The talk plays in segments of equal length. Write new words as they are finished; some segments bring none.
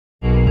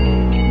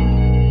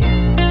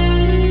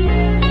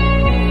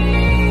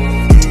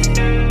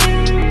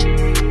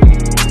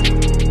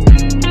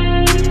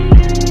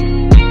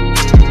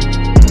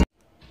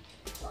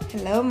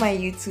my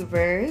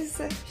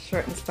YouTubers,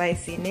 Short and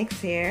Spicy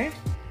Nix here.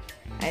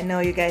 I know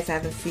you guys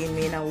haven't seen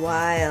me in a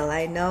while.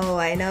 I know.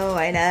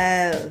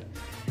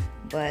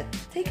 But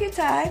take your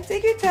time,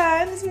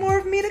 There's more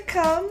of me to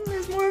come.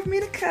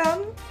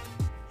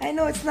 I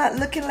know it's not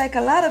looking like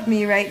a lot of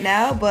me right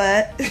now,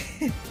 but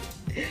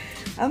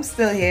I'm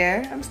still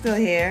here.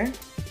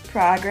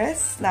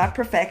 Progress, not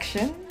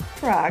perfection.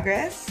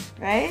 Progress,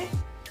 right?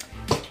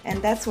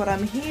 And that's what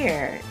I'm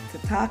here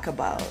to talk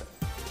about.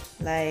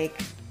 Like,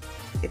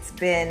 it's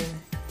been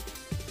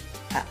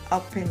an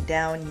up and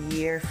down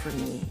year for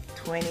me.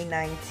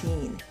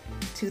 2019.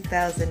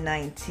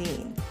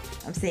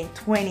 I'm saying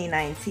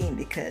 2019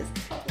 because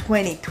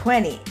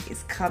 2020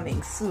 is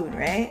coming soon,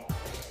 right?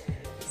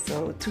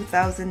 So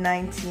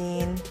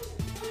 2019,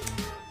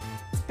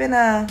 it's been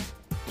a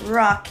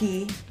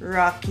rocky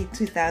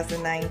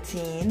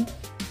 2019,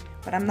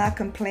 but I'm not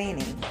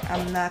complaining.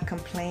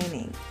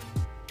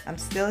 I'm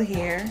still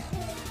here.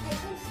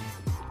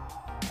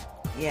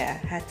 Yeah,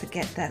 had to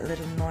get that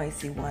little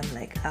noisy one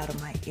like out of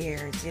my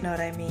ears, you know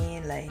what I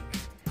mean? Like,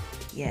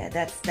 yeah,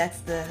 that's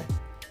the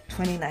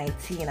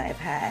 2019 I've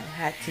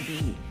had to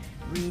be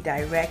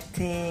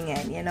redirecting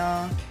and, you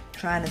know,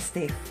 trying to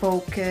stay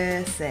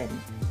focused and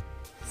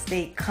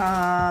stay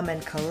calm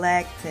and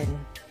collect. And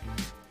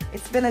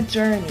it's been a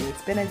journey,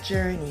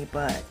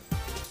 but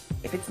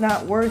if it's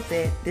not worth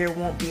it, there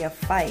won't be a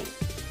fight,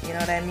 you know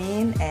what I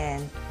mean?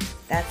 And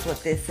that's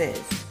what this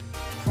is.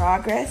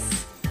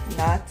 Progress,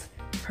 not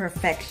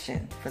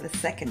perfection. For the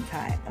second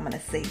time, I'm gonna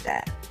say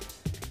that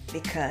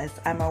because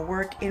I'm a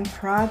work in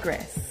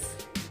progress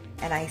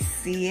and I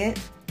see it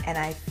and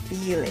I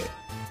feel it.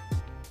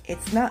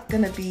 It's not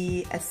gonna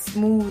be a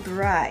smooth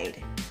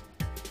ride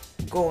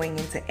going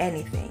into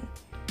anything.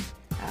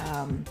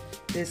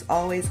 There's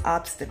always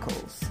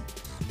obstacles,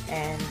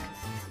 and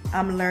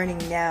I'm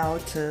learning now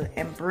to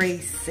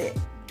embrace it,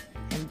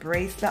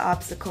 embrace the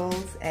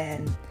obstacles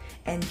and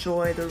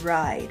enjoy the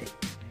ride,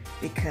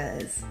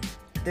 because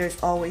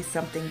there's always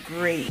something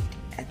great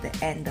at the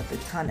end of the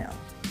tunnel.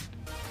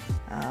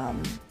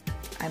 I'm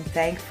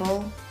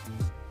thankful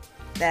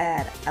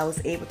that I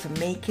was able to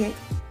make it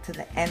to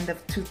the end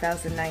of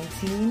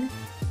 2019.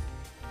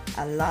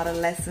 A lot of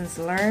lessons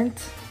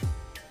learned,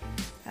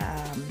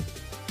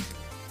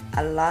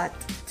 a lot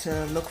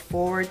to look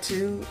forward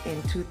to in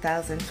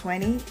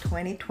 2020.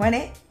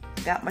 I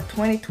got my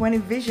 2020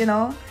 vision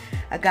on.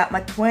 I got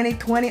my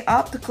 2020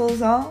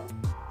 opticals on.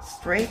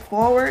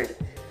 Straightforward,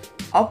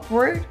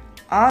 upward,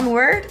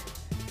 onward,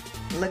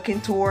 looking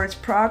towards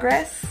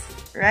progress,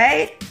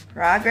 right?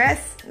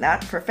 Progress,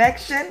 not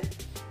perfection.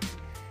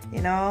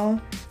 You know,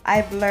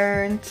 I've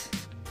learned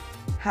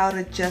how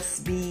to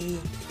just be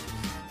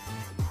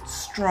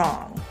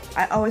strong.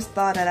 I always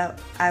thought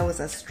that I was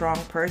a strong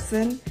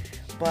person,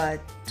 but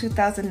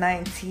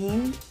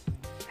 2019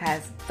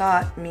 has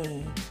taught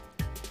me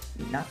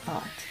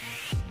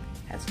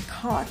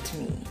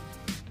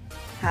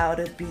how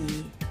to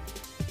be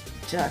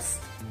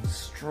just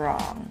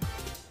strong.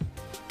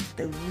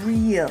 The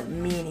real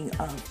meaning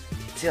of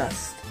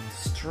just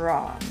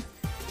strong.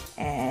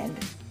 And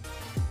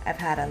I've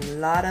had a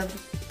lot of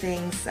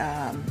things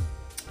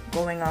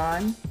going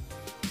on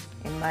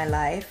in my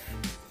life,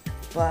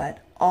 but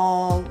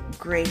all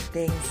great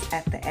things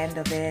at the end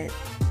of it.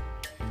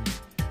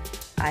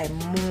 I'm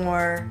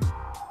more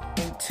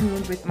in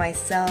tune with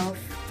myself.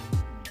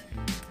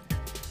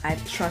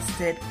 I've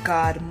trusted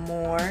God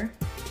more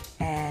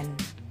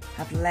and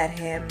have let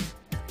Him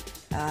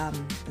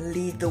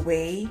lead the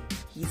way.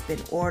 He's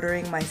been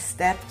ordering my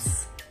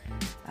steps,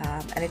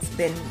 and it's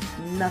been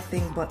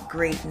nothing but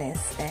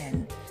greatness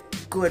and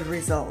good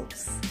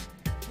results,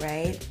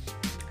 right?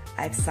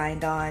 I've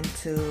signed on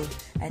to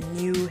a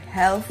new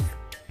health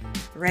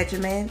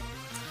regimen.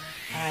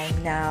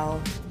 I'm now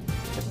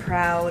the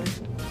proud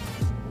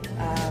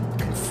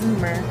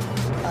consumer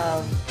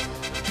of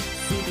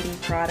CBD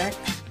product,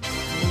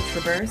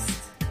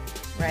 NutriBurst,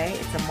 right?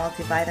 It's a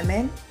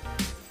multivitamin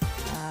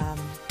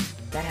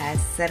that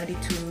has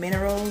 72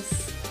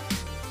 minerals,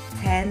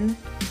 10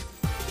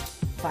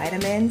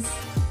 vitamins,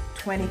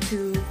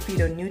 22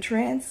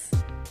 phytonutrients,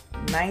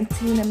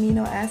 19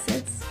 amino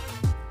acids,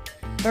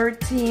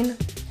 13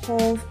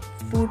 whole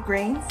food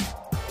grains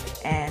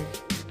and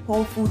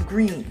whole food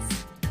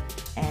greens,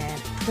 and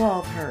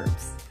 12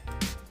 herbs.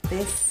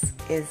 This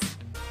is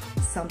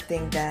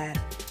something that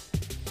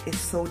is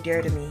so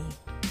dear to me.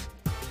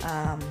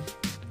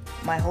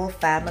 My whole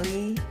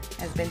family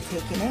has been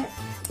taking it.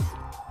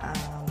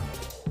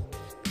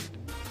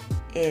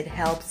 It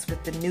helps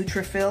with the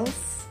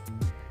neutrophils.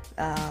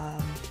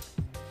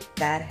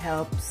 That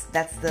helps.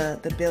 That's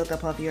the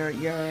buildup of your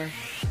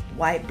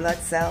white blood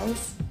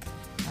cells.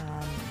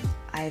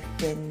 I've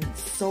been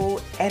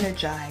so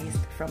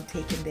energized from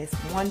taking this.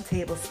 1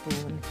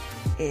 tablespoon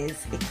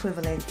is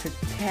equivalent to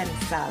 10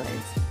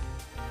 salads,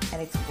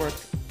 and it's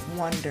worked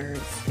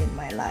wonders in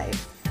my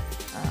life.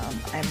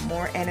 I'm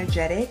more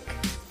energetic,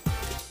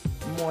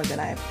 more than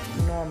I've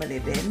normally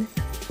been.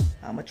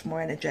 How much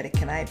more energetic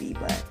can I be?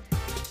 But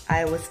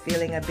I was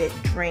feeling a bit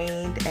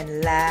drained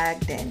and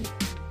lagged and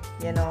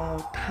you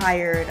know,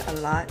 tired a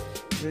lot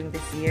during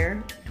this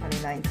year,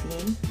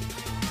 2019,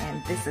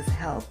 and this has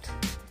helped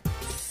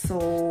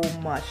so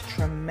much,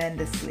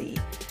 tremendously.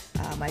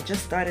 I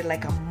just started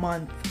like a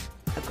month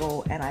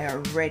ago and I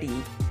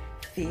already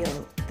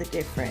feel the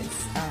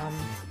difference.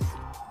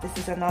 This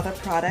is another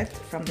product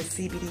from the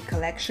CBD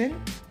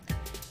collection.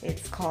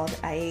 It's called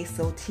I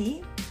Chose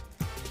TLC.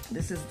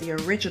 This is the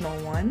original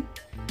one.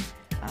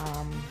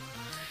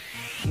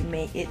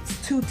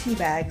 It's 2 tea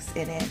bags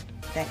in it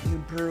that you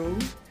brew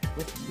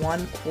with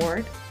 1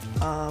 quart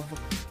of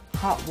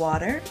hot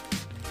water.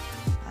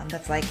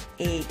 That's like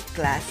 8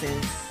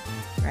 glasses,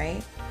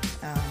 right?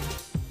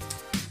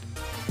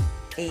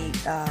 8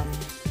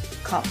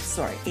 cups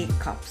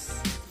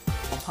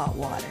of hot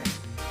water,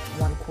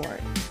 1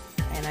 quart.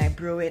 And I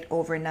brew it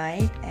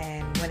overnight,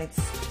 and when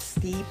it's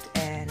steeped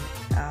and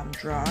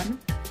drawn,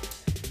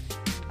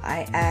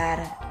 I add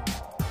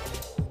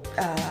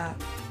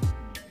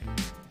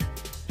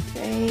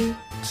say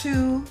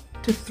 2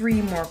 to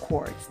 3 more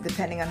quarts,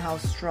 depending on how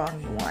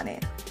strong you want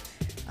it,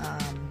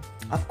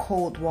 of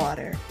cold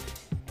water.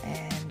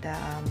 And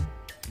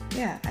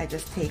yeah, I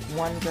just take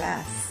 1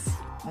 glass,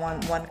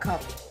 one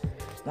cup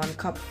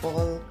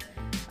full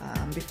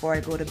before I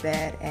go to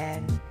bed,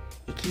 and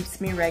it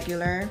keeps me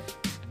regular.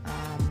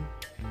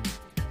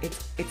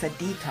 It's a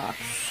detox.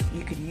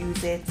 You could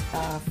use it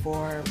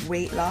for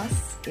weight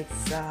loss.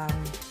 It's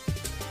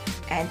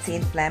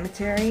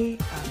anti-inflammatory,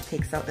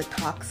 takes out the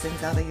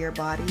toxins out of your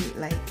body.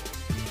 Like,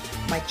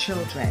 my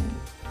children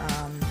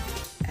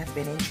have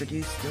been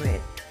introduced to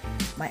it.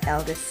 My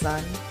eldest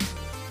son,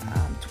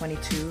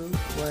 22,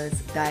 was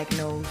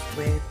diagnosed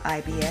with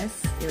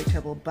IBS,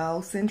 irritable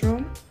bowel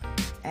syndrome,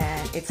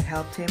 and it's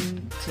helped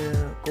him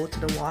to go to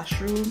the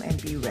washroom and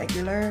be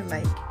regular.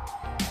 Like,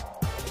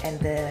 and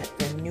the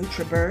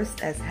NutriBurst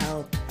has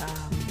helped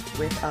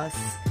with us,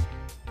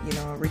 you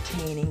know,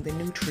 retaining the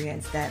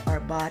nutrients that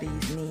our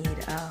bodies need.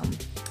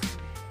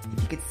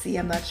 If you could see,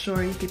 I'm not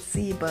sure you could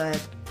see,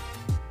 but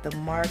the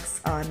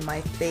marks on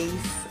my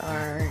face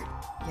are,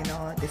 you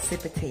know,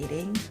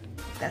 dissipating.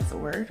 That's a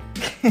word.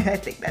 I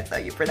think that's how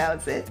you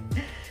pronounce it.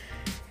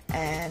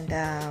 And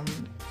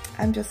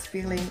I'm just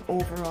feeling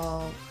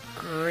overall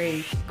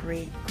great.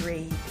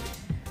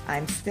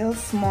 I'm still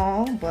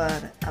small,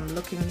 but I'm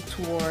looking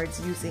towards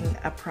using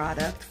a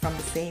product from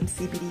the same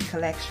CBD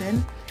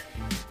collection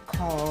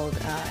called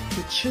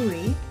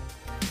Techui,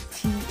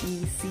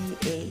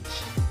 Techui.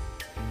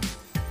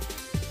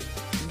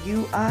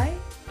 I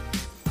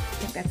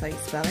think that's how you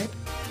spell it.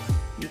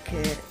 You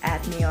could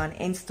add me on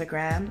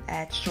Instagram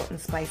at Short and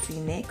Spicy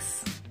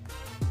Nix,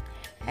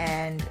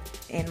 and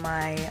in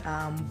my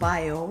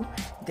bio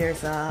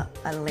there's a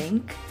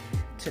link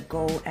to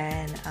go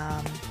and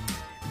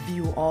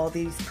view all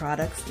these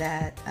products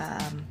that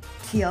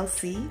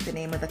TLC, the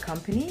name of the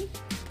company,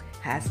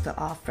 has to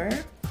offer.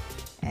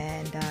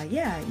 And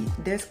yeah,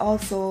 there's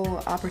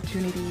also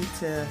opportunity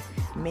to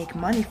make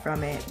money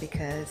from it,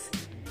 because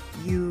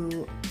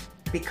you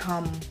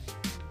become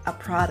a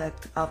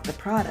product of the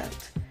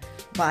product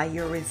by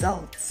your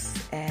results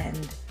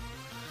and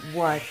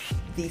what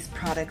these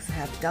products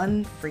have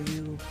done for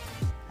you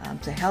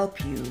to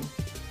help you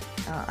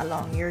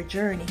along your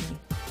journey.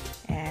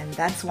 And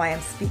that's why I'm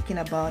speaking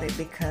about it,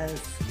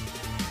 because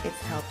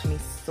it's helped me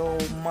so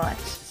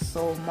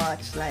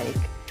much. Like,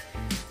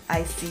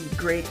 I see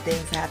great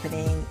things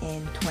happening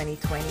in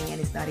 2020,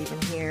 and it's not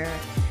even here.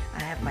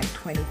 I have my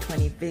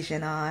 2020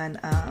 vision on,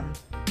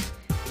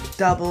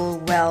 double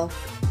wealth,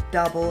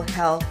 double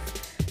health,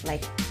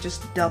 like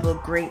just double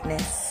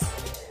greatness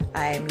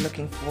I'm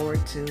looking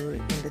forward to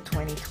in the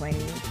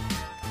 2020.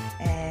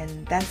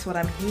 And that's what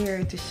I'm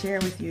here to share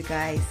with you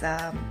guys.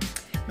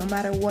 No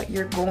matter what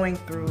you're going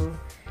through,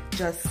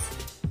 just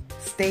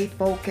stay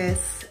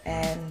focused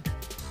and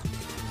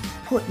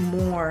put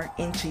more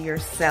into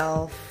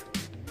yourself.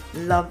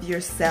 Love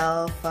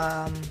yourself.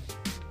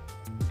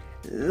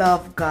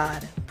 Love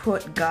God.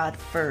 Put God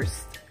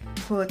first.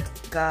 Put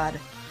God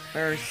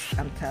first.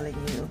 I'm telling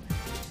you.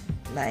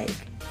 Like,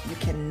 you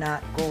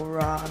cannot go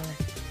wrong.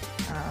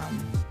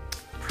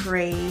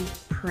 Pray.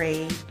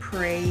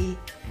 You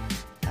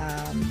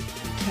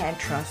can't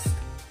trust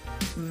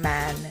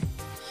man,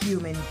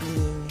 human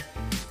being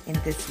in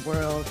this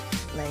world.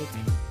 Like,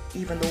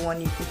 even the one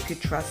you think you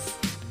could trust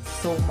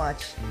so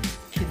much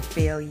can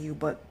fail you,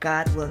 but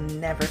God will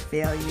never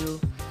fail you.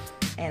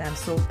 And I'm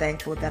so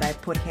thankful that I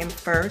put him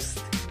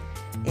first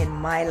in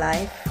my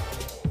life,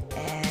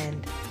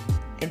 and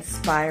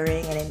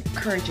inspiring and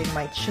encouraging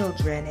my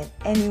children and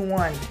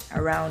anyone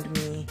around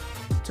me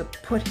to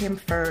put him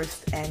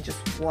first and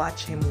just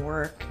watch him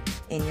work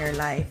in your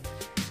life.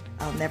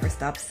 I'll never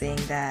stop saying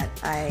that.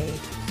 I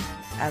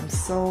am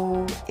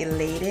so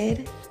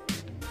elated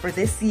for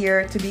this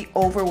year to be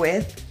over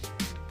with.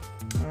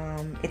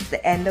 It's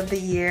the end of the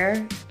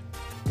year,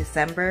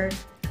 December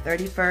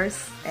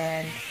 31st,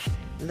 and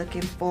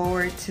looking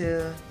forward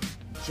to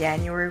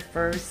January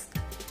 1st,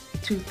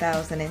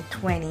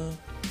 2020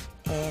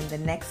 in the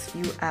next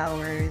few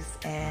hours.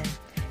 And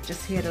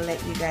just here to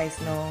let you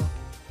guys know,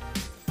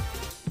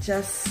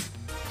 just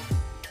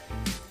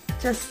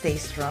just stay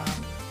strong.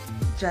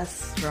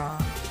 Just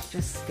strong.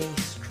 Just stay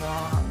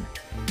strong.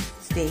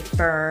 Stay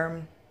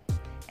firm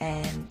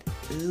and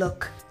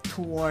look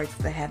towards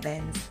the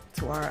heavens,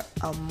 to our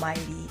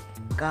Almighty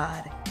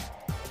God.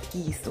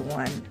 He's the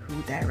one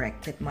who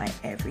directed my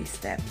every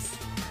steps.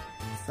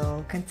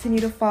 So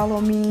continue to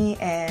follow me,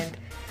 and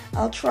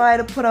I'll try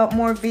to put out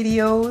more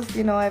videos.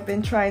 You know, I've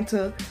been trying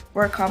to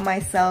work on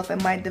myself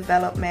and my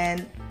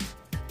development.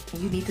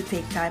 You need to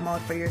take time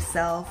out for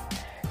yourself,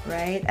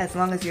 right? As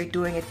long as you're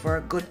doing it for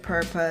a good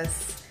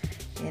purpose,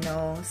 you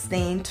know,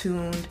 staying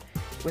tuned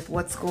with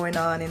what's going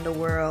on in the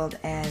world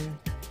and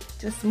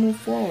just move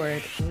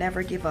forward.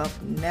 Never give up.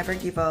 Never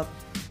give up.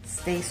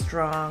 Stay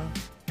strong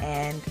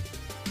and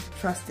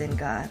trust in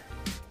God.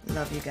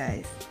 Love you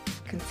guys.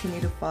 Continue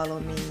to follow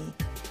me.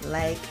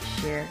 Like,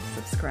 share,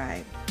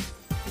 subscribe.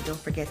 And don't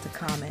forget to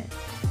comment.